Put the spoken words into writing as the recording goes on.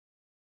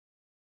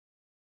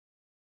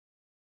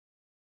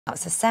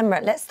So,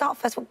 Semra, let's start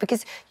first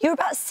because you were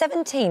about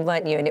 17,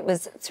 weren't you? And it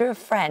was through a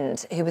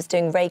friend who was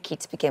doing Reiki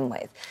to begin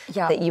with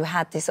that you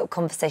had this sort of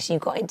conversation, you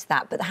got into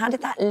that. But how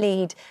did that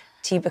lead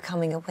to you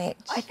becoming a witch?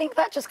 I think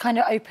that just kind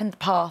of opened the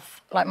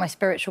path, like my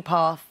spiritual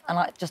path, and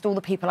like just all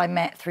the people I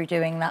met through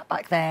doing that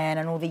back then,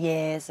 and all the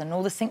years, and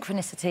all the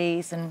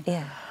synchronicities, and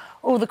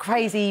all the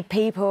crazy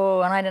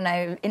people, and I don't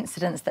know,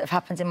 incidents that have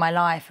happened in my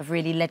life have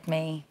really led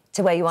me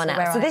to where you are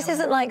now. So this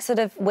isn't like sort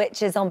of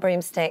witches on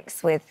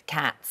broomsticks with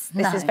cats.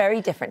 This is very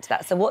different to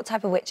that. So what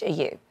type of witch are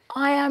you?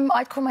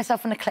 I'd call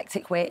myself an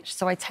eclectic witch.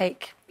 So I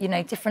take, you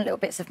know, different little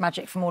bits of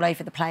magic from all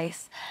over the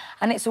place.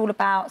 And it's all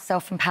about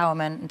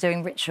self-empowerment and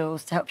doing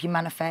rituals to help you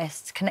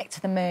manifest, connect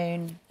to the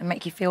moon and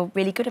make you feel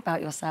really good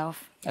about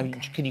yourself.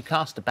 Can you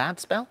cast a bad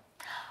spell?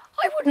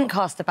 I wouldn't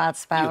cast a bad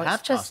spell. You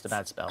have cast a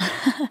bad spell.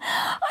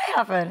 I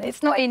haven't.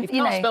 It's not in,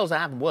 you know... spells that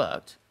haven't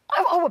worked.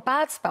 Oh, a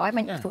bad spell. I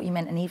thought you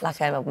meant an evil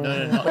spell.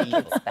 No, not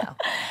evil spell.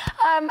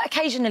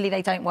 Occasionally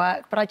they don't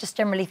work, but I just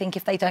generally think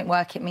if they don't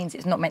work, it means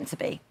it's not meant to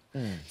be.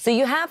 So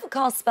you have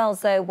cast spells,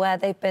 though, where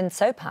they've been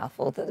so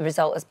powerful that the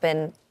result has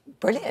been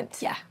brilliant.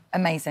 Yeah,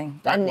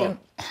 amazing. The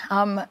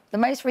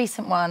most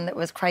recent one that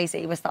was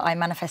crazy was that I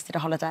manifested a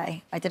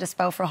holiday. I did a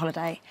spell for a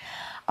holiday.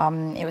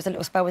 It was a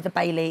little spell with a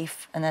bay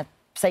leaf and a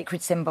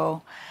sacred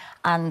symbol,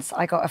 and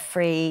I got a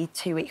free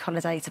 2-week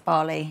holiday to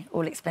Bali,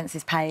 all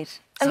expenses paid.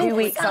 2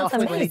 weeks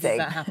afterwards. When did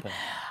that happen?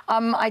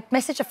 I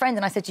messaged a friend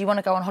and I said, do you want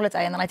to go on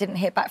holiday? And then I didn't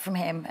hear back from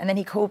him. And then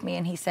he called me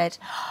and he said,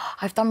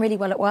 I've done really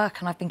well at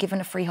work and I've been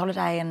given a free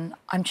holiday and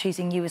I'm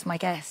choosing you as my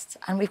guest.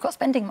 And we've got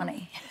spending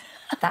money.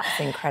 That's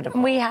incredible.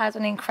 We had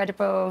an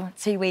incredible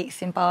 2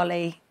 weeks in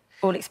Bali,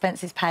 all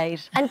expenses paid.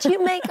 And do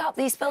you make up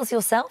these spells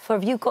yourself, or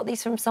have you got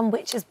these from some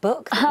witch's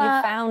book that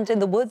you found in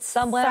the woods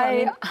somewhere?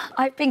 So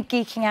I've been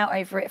geeking out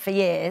over it for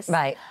years.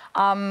 Right.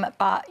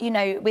 But, you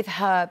know, with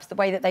herbs, the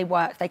way that they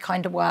work, they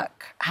kind of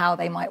work how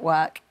they might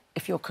work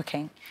if you're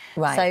cooking.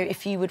 Right. So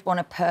if you would want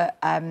to put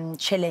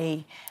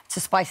chilli to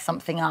spice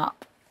something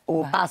up,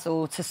 or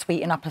basil to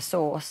sweeten up a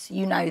sauce,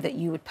 you know that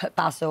you would put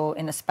basil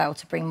in a spell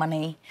to bring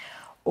money,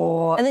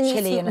 or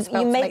chilli in a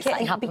spell to make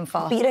something happen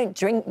fast. But you don't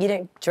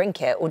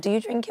drink it, or do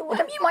you drink it?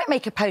 You might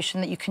make a potion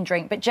that you can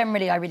drink, but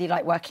generally I really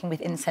like working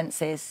with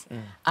incenses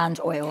and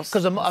oils.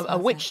 Because a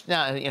witch,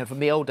 now, you know, from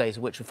the old days,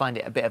 a witch would find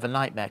it a bit of a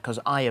nightmare, because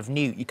Eye of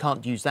Newt, you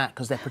can't use that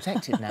because they're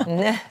protected now.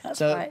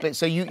 That's right.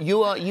 So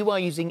you are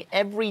using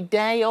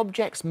everyday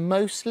objects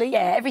mostly?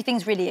 Yeah,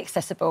 everything's really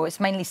accessible. It's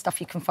mainly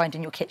stuff you can find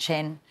in your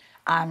kitchen.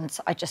 And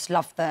I just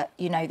love that,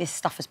 you know, this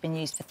stuff has been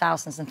used for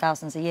thousands and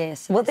thousands of years.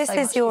 So well, this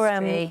is your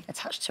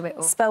attached to it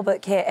all. Spell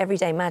book here,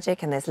 Everyday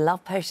Magic, and there's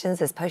love potions,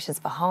 there's potions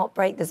for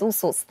heartbreak, there's all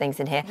sorts of things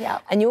in here.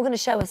 Yeah. And you're going to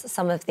show us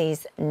some of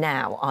these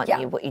now, aren't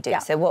you, what you do? Yeah.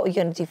 So what are you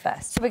going to do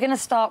first? So we're going to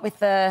start with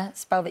the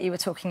spell that you were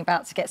talking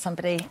about to get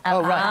somebody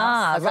out. Oh, right.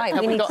 Ah, right.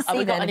 Have we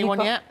got anyone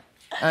yet?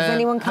 Has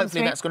anyone come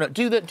hopefully through? That's going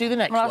to do the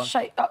next one. I'll show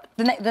you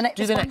the next.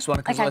 Do the next one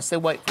because we'll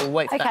still wait for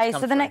that to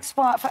come so the next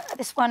one,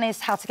 this one is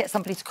how to get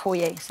somebody to call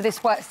you. So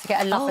this works to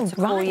get a lover to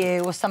call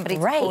you, or somebody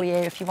to call you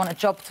if you want a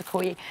job to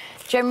call you.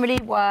 Generally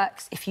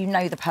works if you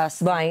know the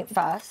person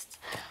first.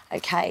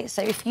 Okay,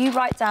 so if you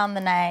write down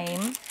the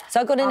name. So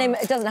I've got a name.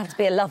 It doesn't have to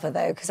be a lover,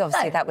 though, because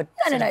obviously that would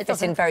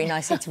fit in very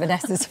nicely to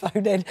Vanessa's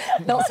phone in.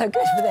 Not so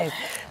good for this.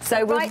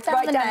 So we'll write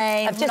down the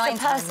name of just a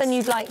person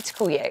you'd like to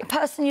call you. A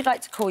person you'd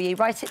like to call you.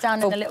 Write it down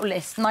in a little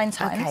list 9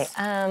 times.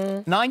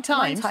 Okay. 9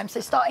 times? 9 times.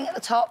 So starting at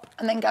the top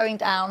and then going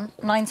down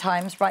 9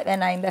 times. Write their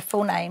name, their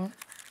full name.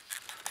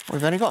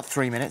 We've only got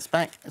 3 minutes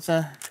back.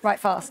 Write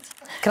fast.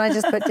 Can I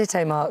just put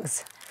ditto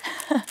marks?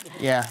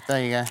 Yeah,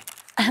 there you go.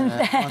 And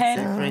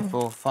 1, 2, 3,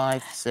 4,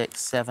 5,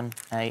 6, 7,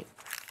 8,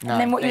 9.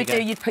 And then what you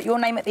do, you'd put your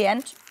name at the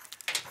end.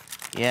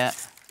 Yeah.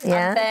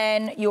 And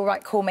then you'll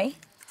write call me.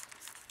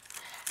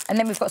 And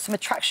then we've got some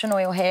attraction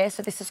oil here.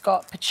 So this has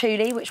got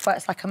patchouli, which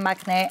works like a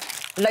magnet,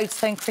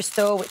 lodestone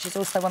crystal, which is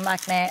also a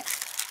magnet,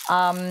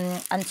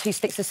 and 2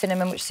 sticks of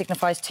cinnamon, which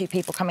signifies 2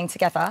 people coming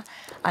together.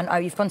 And, oh,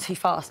 you've gone too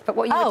fast. But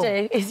what you would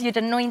do is you'd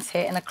anoint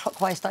it in a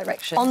clockwise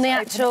direction. On the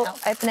actual...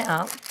 Open it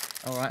up.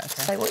 All right,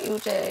 OK. So what you'll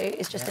do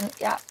is just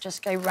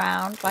go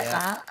round like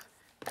that,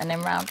 and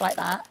then round like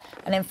that,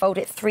 and then fold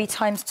it 3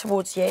 times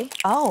towards you.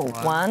 Oh,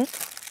 1,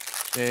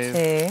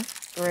 2,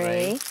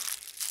 3.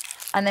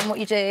 And then what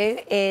you do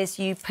is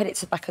you put it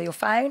to the back of your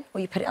phone, or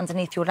you put it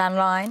underneath your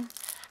landline,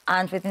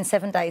 and within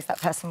 7 days,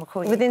 that person will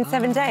call you. Within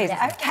 7 days?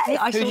 Yeah.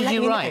 OK. Who did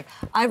you write?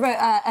 I wrote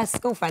a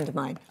school friend of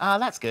mine. Ah,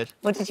 that's good.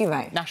 What did you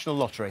write? National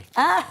Lottery.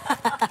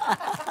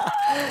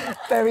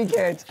 Very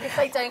good. If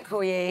they don't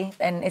call you,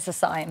 then it's a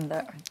sign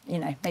that, you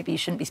know, maybe you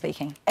shouldn't be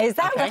speaking. Is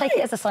that right? Take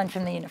it as a sign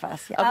from the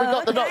universe,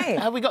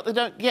 Have we got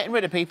the getting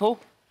rid of people?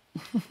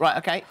 Right,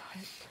 OK.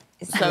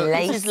 So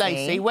this is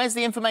Lacey. Where's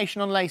the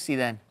information on Lacey,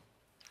 then?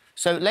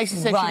 So Lacey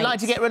said she'd like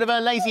to get rid of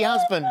her lazy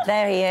husband.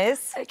 There he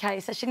is. OK,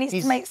 so she needs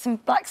to make some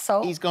black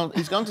salt. He's gone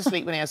to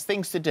sleep when he has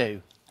things to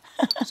do.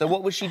 So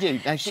what would she do?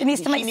 Now, she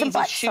needs to make some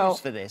black shoes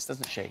for this,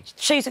 doesn't she?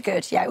 Shoes are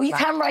good, yeah. Well, you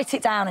can write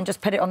it down and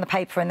just put it on the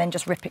paper and then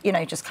just rip it, you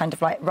know, just kind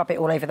of like rub it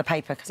all over the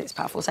paper because it's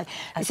powerful. So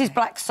this is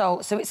black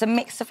salt. So it's a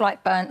mix of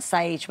like burnt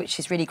sage, which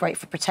is really great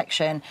for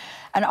protection,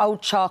 and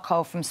old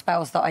charcoal from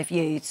spells that I've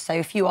used. So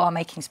if you are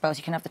making spells,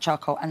 you can have the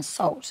charcoal and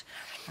salt.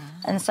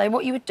 And so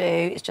what you would do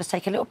is just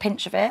take a little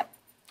pinch of it,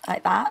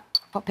 like that,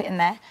 pop it in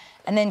there.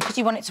 And then, because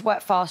you want it to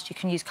work fast, you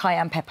can use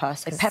cayenne pepper.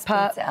 So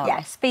pepper,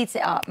 speeds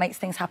it up, makes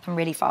things happen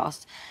really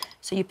fast.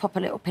 So you pop a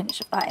little pinch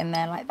of that in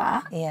there like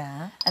that.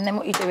 Yeah. And then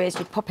what you do is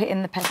you pop it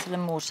in the pestle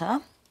and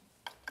mortar,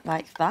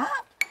 like that.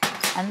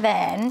 And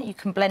then you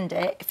can blend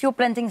it. If you're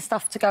blending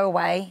stuff to go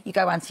away, you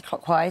go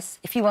anti-clockwise.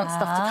 If you want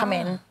stuff to come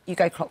in, you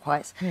go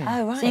clockwise.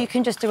 Oh, right. So you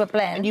can just do a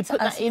blend. And you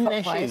put that in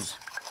their shoes.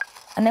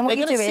 And then what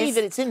you do is... They're going to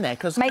see that it's in there,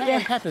 because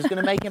cayenne pepper's going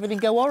to make everything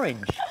go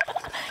orange.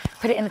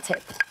 Put it in the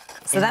tip.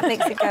 So that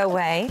makes it go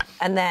away,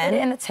 and then... Put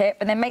it in the tip,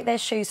 and then make their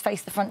shoes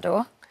face the front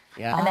door.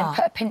 Yeah. And then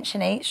put a pinch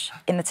in each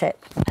in the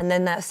tip. And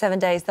then that 7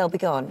 days, they'll be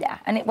gone? Yeah,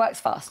 and it works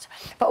fast.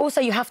 But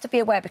also, you have to be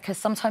aware, because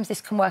sometimes this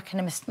can work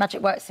in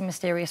magic works in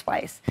mysterious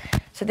ways.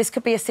 So this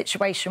could be a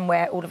situation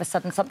where all of a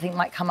sudden something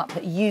might come up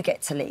that you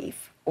get to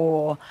leave.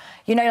 Or,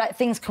 you know, like,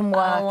 things can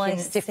work in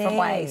different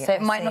ways. So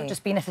it might not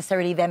just be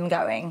necessarily them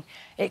going.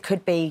 It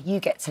could be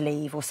you get to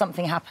leave or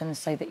something happens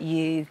so that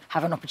you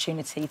have an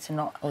opportunity to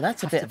not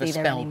that's a bit of a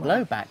spell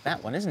blowback,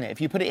 that one, isn't it?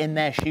 If you put it in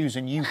their shoes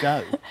and you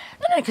go.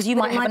 No, because you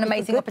might have an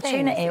amazing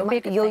opportunity.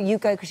 You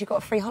go because you've got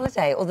a free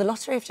holiday, or the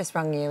lottery have just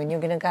rung you and you're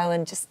going to go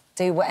and just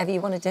do whatever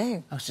you want to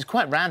do. Oh, so it's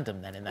quite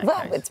random then in that case.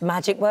 Well, it's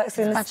magic works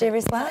in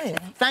mysterious ways.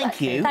 Thank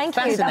you. Thank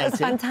you. That was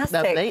fantastic.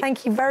 Lovely.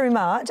 Thank you very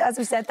much. As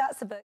we said, that's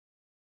the book.